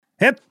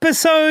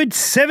Episode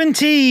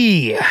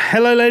 70.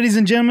 Hello, ladies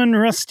and gentlemen.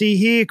 Rusty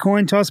here,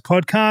 Coin Toss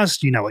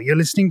Podcast. You know what you're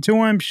listening to,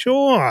 I'm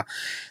sure.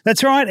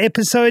 That's right,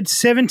 episode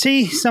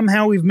 70.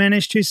 Somehow we've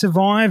managed to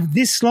survive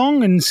this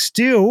long and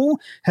still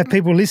have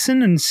people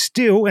listen and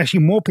still,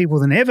 actually more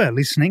people than ever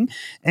listening,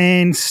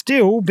 and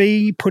still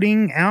be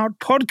putting out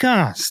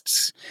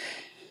podcasts.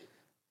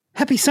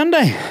 Happy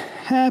Sunday.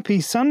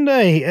 Happy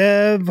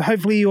Sunday.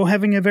 Hopefully you're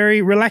having a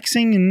very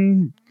relaxing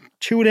and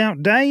chilled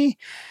out day.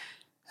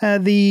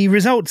 The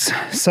results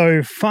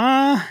so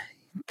far,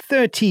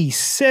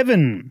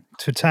 37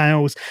 to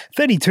tails,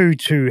 32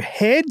 to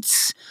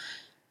heads.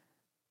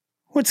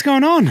 What's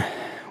going on?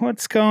 I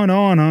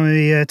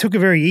took it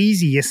very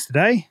easy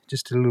yesterday,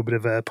 just a little bit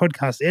of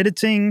podcast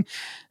editing,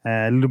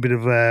 a little bit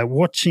of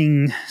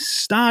watching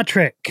Star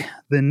Trek,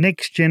 The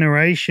Next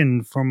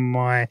Generation from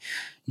my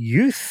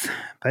youth,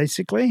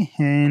 basically,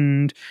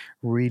 and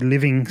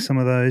reliving some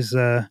of those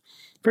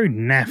very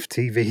naff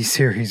TV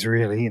series,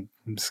 really,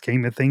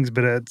 scheme of things,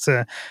 but it's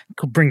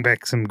could bring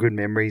back some good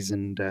memories,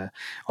 and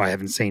I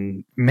haven't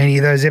seen many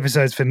of those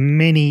episodes for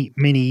many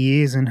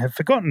years and have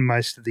forgotten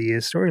most of the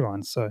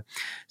storylines, so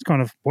it's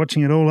kind of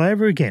watching it all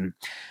over again.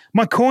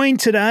 My coin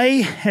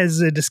today,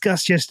 as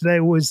discussed yesterday,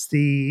 was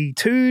the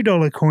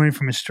 $2 coin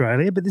from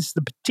Australia, but this is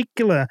the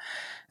particular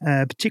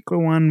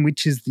one,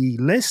 which is the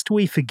Lest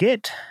We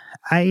Forget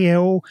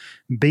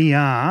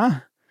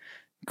ALBR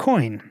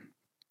coin.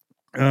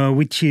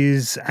 Which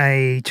is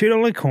a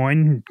 $2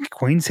 coin,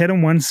 Queen's head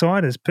on one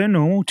side as per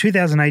normal,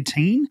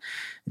 2018.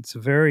 It's a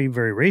very,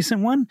 very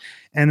recent one.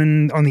 And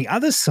then on the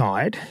other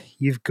side,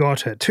 you've got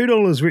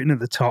 $2 written at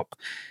the top.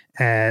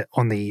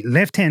 On the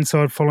left-hand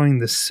side, following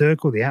the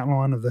circle, the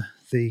outline of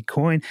the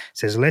coin, it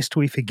says Lest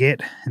We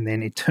Forget, and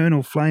then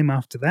Eternal Flame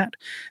after that.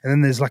 And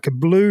then there's like a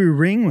blue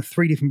ring with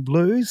three different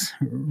blues,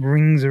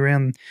 rings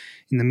around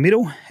in the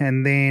middle.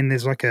 And then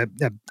there's like I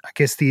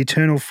guess the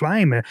Eternal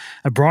Flame,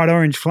 a bright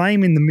orange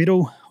flame in the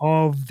middle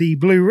of the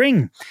blue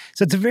ring.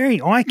 So it's a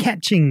very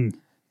eye-catching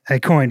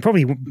coin,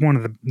 probably one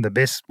of the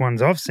best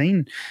ones I've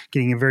seen.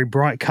 Getting a very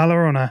bright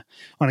color on a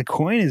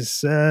coin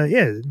is,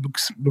 it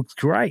looks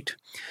great.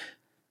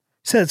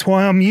 So that's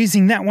why I'm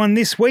using that one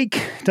this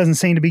week. Doesn't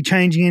seem to be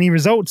changing any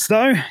results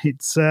though.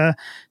 It's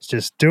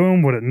just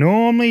doing what it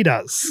normally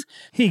does.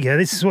 Here you go.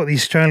 This is what the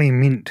Australian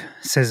Mint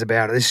says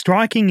about it. A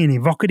striking and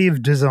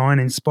evocative design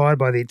inspired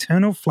by the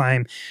eternal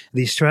flame of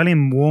the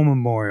Australian War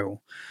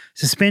Memorial.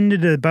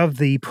 Suspended above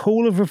the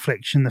pool of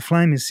reflection, the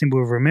flame is a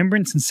symbol of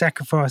remembrance and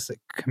sacrifice that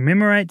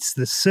commemorates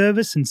the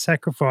service and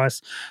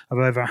sacrifice of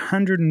over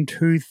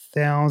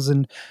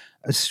 102,000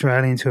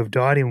 Australians who have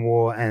died in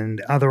war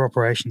and other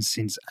operations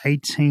since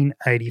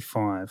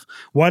 1885.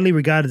 Widely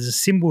regarded as a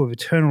symbol of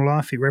eternal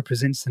life, it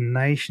represents the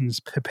nation's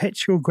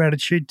perpetual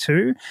gratitude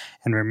to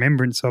and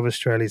remembrance of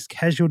Australia's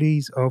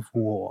casualties of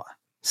war.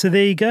 So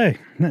there you go.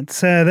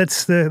 That's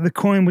the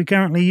coin we're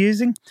currently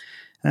using.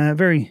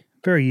 Very,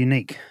 very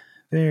unique.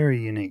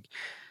 Very unique.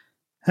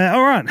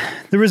 All right,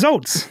 the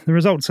results. The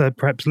results are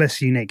perhaps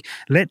less unique.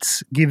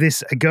 Let's give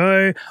this a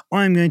go.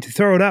 I'm going to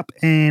throw it up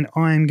and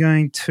I'm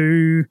going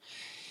to...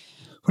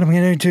 What am I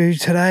going to do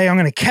today? I'm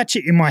going to catch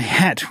it in my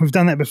hat. We've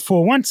done that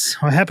before once.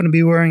 I happen to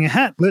be wearing a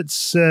hat.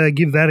 Let's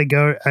give that a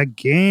go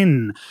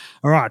again.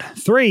 All right,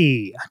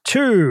 3,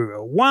 2,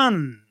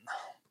 1.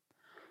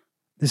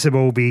 This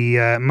will be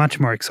much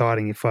more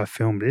exciting if I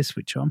filmed this,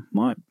 which I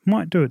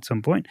might do at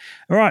some point.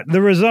 All right,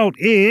 the result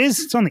is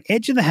it's on the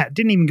edge of the hat.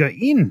 Didn't even go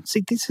in.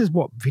 See, this is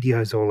what video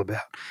is all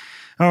about.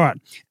 All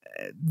right,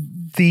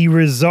 the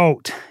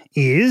result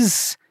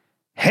is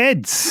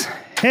heads.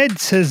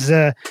 Heads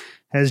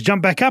has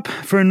jumped back up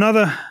for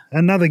another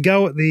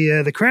go at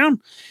the crown.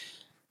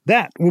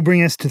 That will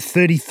bring us to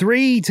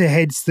 33 to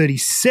heads,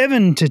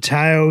 37 to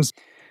tails,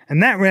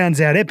 and that rounds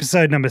out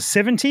episode number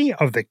 70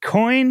 of the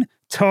Coin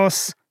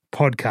Toss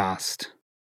Podcast.